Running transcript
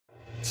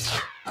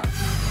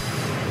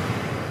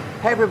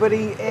Hey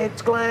everybody,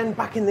 it's Glenn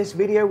back in this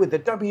video with the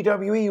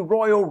WWE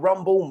Royal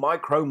Rumble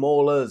Micro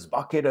Maulers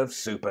Bucket of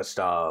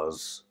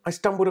Superstars. I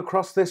stumbled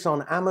across this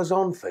on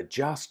Amazon for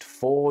just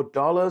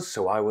 $4,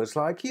 so I was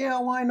like, yeah,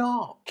 why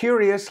not?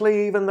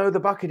 Curiously, even though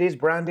the bucket is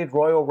branded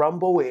Royal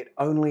Rumble, it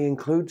only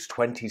includes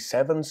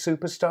 27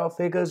 superstar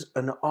figures,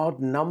 an odd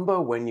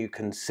number when you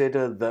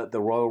consider that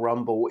the Royal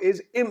Rumble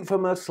is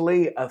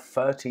infamously a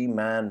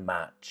 30-man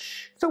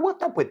match. So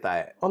what's up with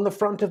that? On the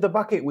front of the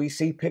bucket we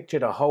see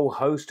pictured a whole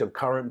host of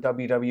current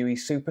WWE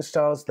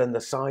superstars, then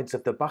the sides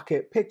of the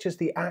bucket pictures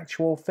the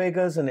actual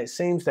figures, and it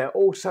seems they're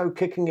also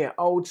kicking it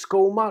old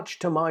school, much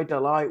to my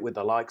delight, with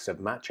the likes of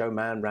Macho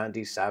Man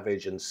Randy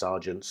Savage and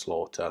Sergeant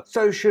Slaughter.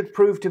 So should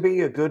prove to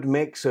be a good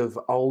mix of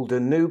old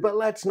and new, but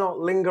let's not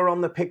linger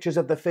on the pictures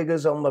of the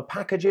figures on the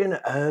packaging,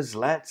 as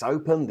let's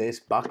open this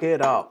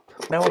bucket up.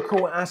 Now a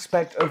cool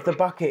aspect of the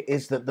bucket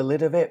is that the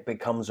lid of it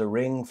becomes a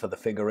ring for the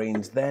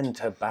figurines then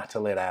to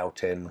battle it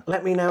out in.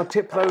 Let me now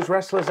tip those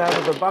wrestlers out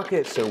of the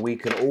bucket so we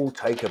can all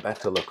take a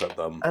better look at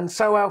them. And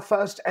so our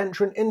first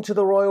entrant into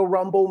the Royal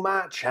Rumble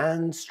match,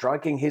 and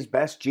striking his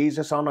best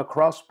Jesus on a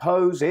cross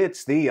pose,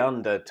 it's The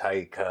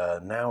Undertaker.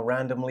 Now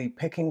randomly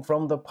picking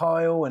from the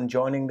pile and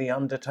joining The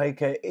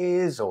Undertaker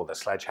is, or the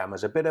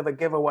Sledgehammer's a bit of a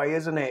giveaway,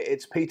 isn't it?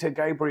 It's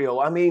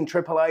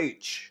Triple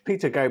H.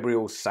 Peter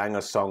Gabriel sang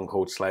a song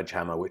called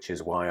Sledgehammer, which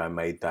is why I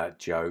made that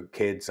joke.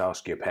 Kids,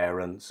 ask your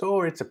parents.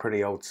 Or it's a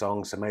pretty old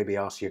song, so maybe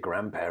ask your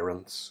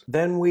grandparents.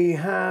 Then we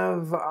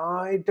have,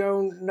 I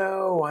don't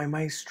know, I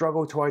may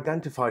struggle to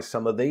identify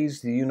some of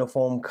these. The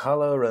uniform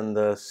colour and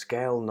the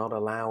scale not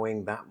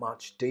allowing that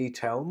much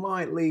detail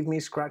might leave me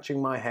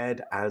scratching my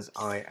head as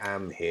I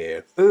am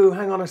here. Ooh,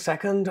 hang on a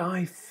second.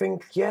 I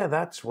think, yeah,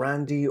 that's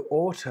Randy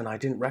Orton. I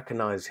didn't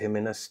recognise him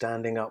in a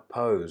standing up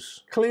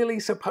pose. Clearly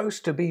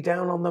supposed to be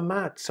down on the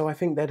mat, so I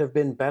think they'd have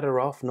been better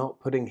off not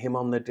putting him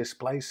on the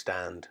display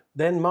stand.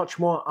 Then, much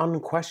more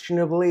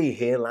unquestionably,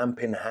 here lamp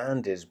in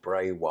hand is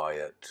Bray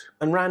Wyatt.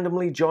 And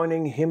randomly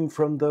joining him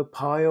from the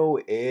pile,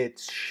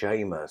 it's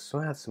Sheamus. So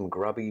I had some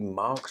grubby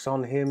marks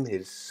on him.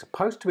 He's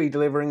supposed to be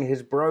delivering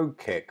his brogue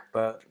kick,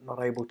 but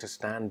not able to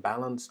stand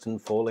balanced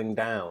and falling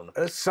down.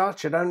 As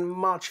such, I don't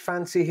much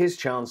fancy his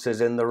chances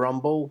in the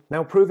Rumble.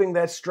 Now proving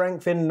their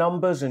strength in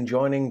numbers and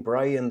joining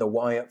Bray in the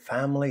Wyatt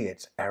family,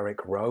 it's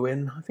Eric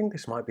Rowan. I think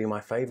this might be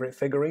my favourite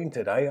figurine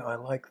today. I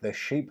like the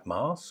sheep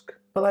mask.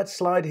 But let's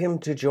slide him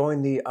to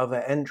join the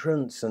other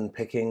entrants, and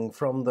picking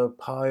from the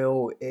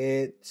pile,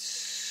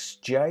 it's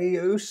Jey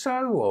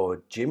Uso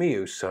or Jimmy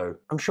Uso.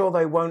 I'm sure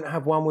they won't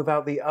have one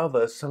without the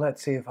other, so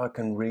let's see if I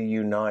can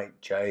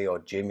reunite Jey or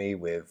Jimmy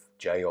with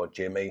Jey or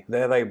Jimmy.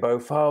 There they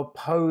both are,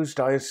 posed,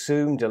 I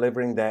assume,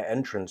 delivering their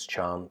entrance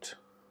chant.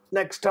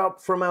 Next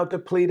up from our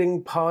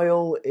depleting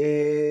pile,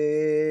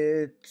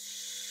 it's...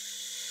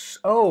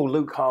 oh,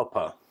 Luke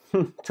Harper.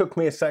 Took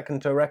me a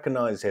second to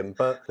recognise him,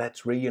 but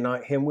let's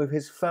reunite him with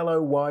his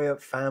fellow Wyatt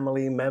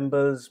family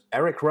members,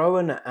 Eric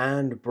Rowan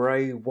and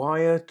Bray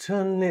Wyatt,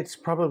 and it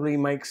probably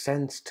makes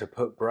sense to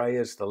put Bray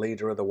as the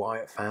leader of the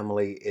Wyatt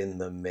family in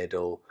the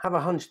middle. Have a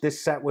hunch this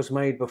set was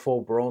made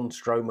before Braun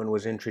Strowman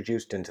was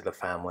introduced into the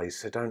family,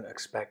 so don't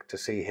expect to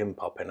see him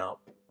popping up.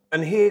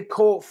 And here,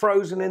 caught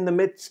frozen in the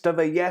midst of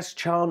a yes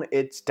chant,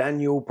 it's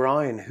Daniel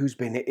Bryan, who's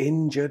been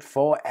injured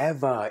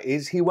forever.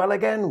 Is he well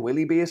again? Will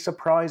he be a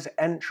surprise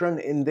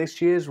entrant in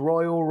this year's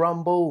Royal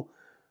Rumble?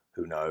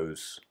 Who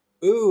knows?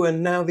 Ooh,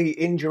 and now the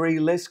injury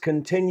list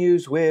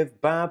continues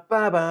with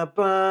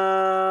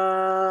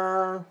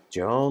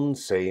John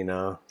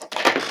Cena.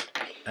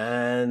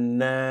 And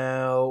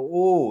now,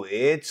 ooh,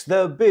 it's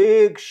the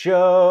Big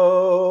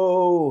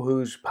Show,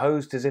 who's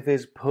posed as if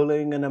he's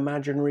pulling an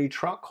imaginary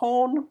truck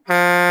horn.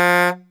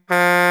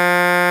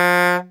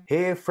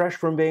 Here, fresh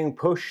from being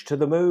pushed to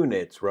the moon,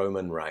 it's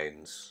Roman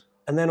Reigns.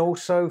 And then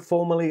also,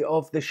 formerly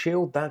of The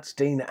Shield, that's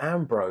Dean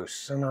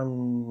Ambrose. And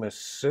I'm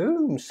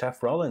assuming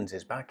Seth Rollins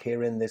is back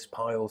here in this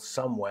pile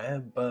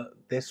somewhere, but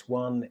this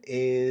one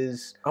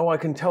is... oh, I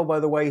can tell by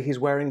the way he's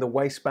wearing the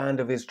waistband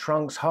of his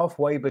trunks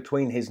halfway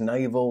between his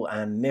navel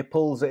and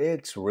nipples,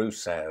 it's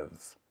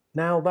Rusev.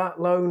 Now that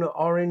lone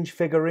orange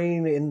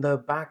figurine in the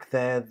back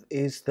there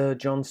is the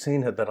John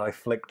Cena that I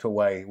flicked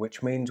away,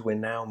 which means we're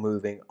now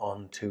moving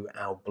on to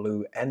our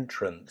blue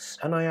entrants.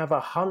 And I have a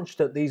hunch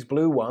that these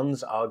blue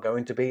ones are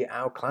going to be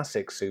our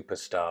classic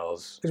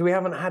superstars, because we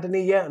haven't had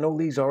any yet, and all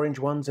these orange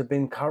ones have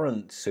been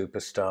current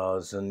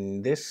superstars,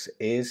 and this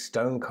is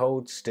Stone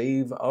Cold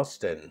Steve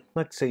Austin.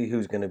 Let's see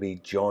who's going to be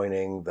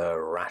joining the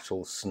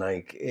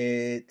Rattlesnake.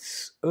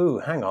 It's... ooh,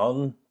 hang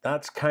on,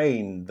 that's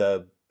Kane,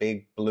 the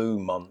big blue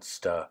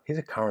monster. He's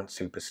a current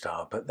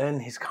superstar, but then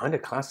he's kind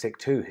of classic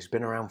too. He's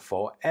been around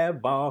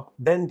forever.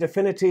 Then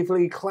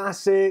definitively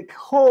classic.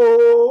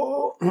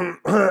 Oh,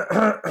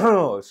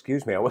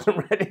 excuse me, I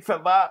wasn't ready for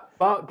that.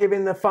 But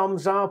giving the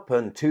thumbs up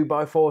and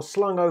 2x4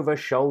 slung over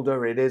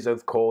shoulder, it is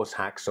of course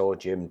Hacksaw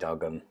Jim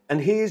Duggan.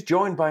 And he is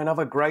joined by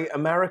another great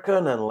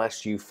American,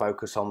 unless you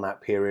focus on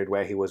that period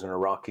where he was an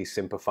Iraqi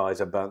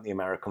sympathizer, burnt the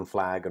American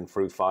flag and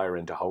threw fire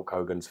into Hulk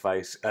Hogan's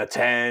face.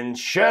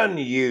 Attention,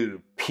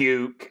 you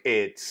puke,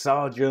 it's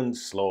Sergeant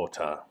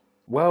Slaughter.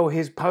 Well,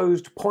 he's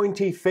posed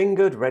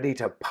pointy-fingered, ready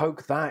to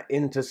poke that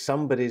into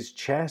somebody's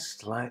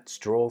chest. Let's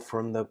draw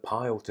from the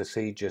pile to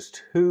see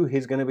just who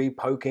he's going to be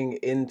poking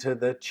into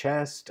the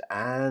chest,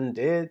 and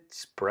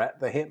it's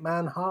Bret the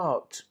Hitman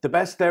Hart. The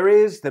best there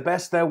is, the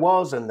best there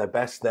was, and the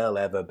best there'll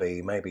ever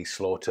be. Maybe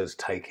Slaughter's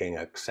taking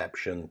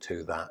exception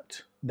to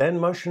that. Then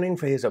motioning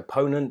for his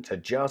opponent to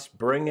just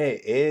bring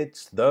it,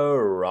 it's The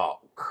Rock.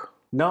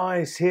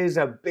 Nice, here's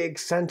a big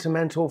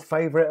sentimental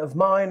favourite of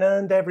mine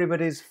and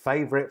everybody's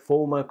favourite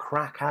former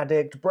crack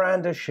addict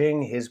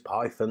brandishing his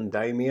Python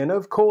Damien.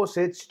 Of course,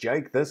 it's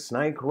Jake the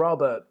Snake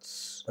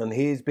Roberts. And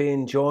he's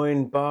being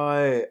joined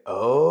by,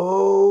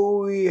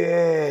 oh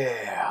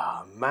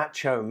yeah,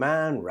 Macho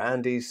Man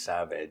Randy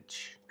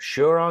Savage.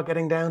 Sure are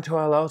getting down to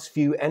our last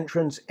few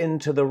entrants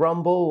into the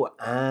Rumble,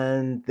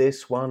 and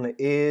this one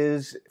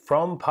is,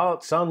 from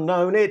parts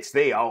unknown, it's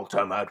the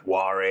Ultimate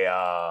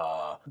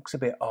Warrior. Looks a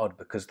bit odd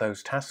because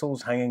those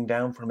tassels hanging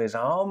down from his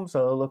arms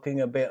are looking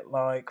a bit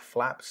like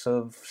flaps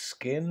of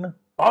skin.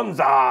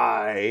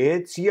 Bonsai!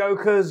 It's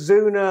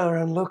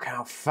Yokozuna, and look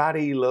how fat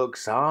he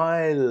looks.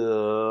 I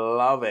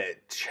love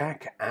it.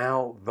 Check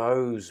out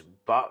those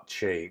butt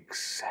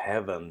cheeks.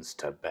 Heavens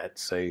to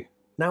Betsy.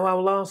 Now,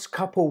 our last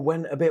couple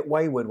went a bit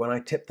wayward when I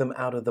tipped them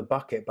out of the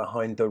bucket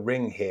behind the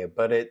ring here,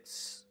 but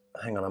it's...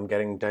 hang on, I'm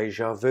getting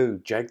deja vu.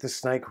 Jake the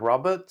Snake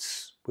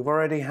Roberts? We've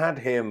already had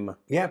him.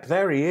 Yep,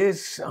 there he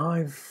is.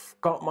 I've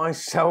got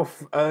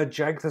myself a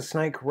Jake the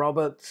Snake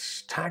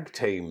Roberts tag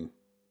team.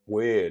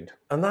 Weird.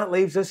 And that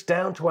leaves us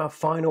down to our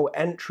final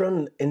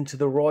entrant into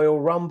the Royal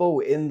Rumble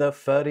in the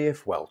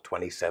 30th, well,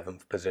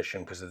 27th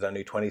position, because there's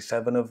only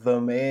 27 of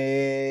them.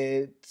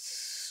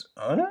 It's...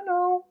 I don't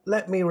know.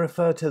 Let me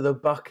refer to the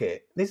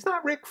bucket. Is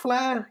that Ric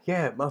Flair?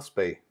 Yeah, it must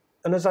be.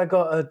 And as I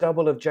got a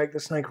double of Jake the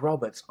Snake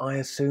Roberts, I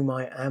assume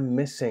I am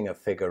missing a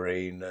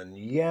figurine. And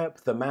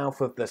yep, the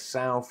mouth of the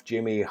South,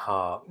 Jimmy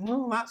Hart.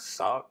 Oh, that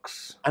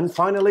sucks. And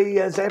finally,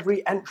 as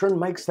every entrant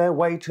makes their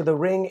way to the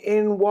ring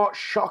in what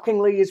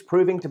shockingly is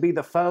proving to be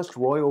the first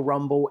Royal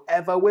Rumble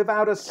ever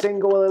without a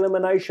single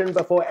elimination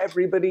before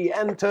everybody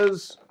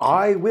enters,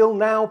 I will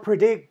now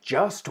predict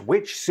just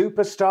which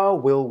superstar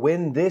will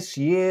win this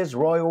year's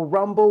Royal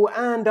Rumble,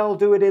 and I'll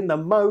do it in the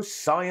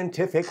most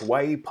scientific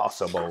way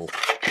possible.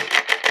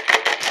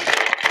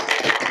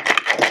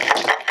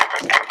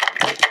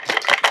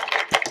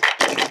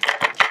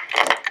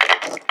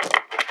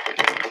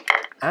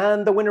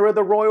 And the winner of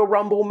the Royal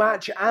Rumble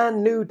match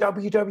and new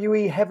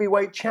WWE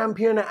Heavyweight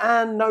Champion,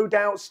 and no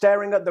doubt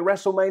staring at the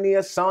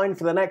WrestleMania sign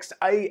for the next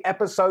 8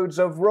 episodes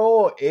of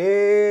Raw,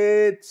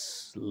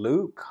 it's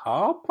Luke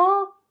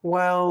Harper?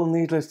 Well,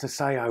 needless to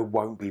say, I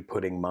won't be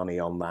putting money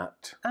on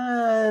that.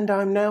 And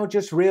I'm now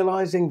just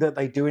realising that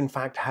they do in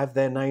fact have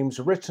their names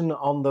written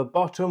on the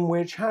bottom,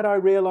 which, had I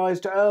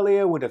realised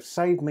earlier, would have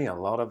saved me a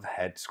lot of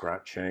head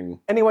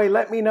scratching. Anyway,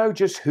 let me know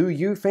just who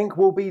you think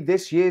will be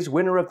this year's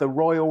winner of the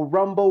Royal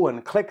Rumble,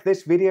 and click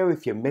this video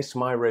if you missed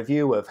my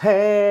review of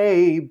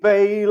Hey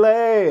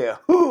Bailey!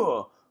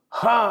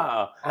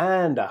 Ha!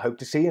 And I hope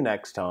to see you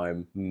next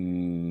time.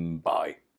 Bye.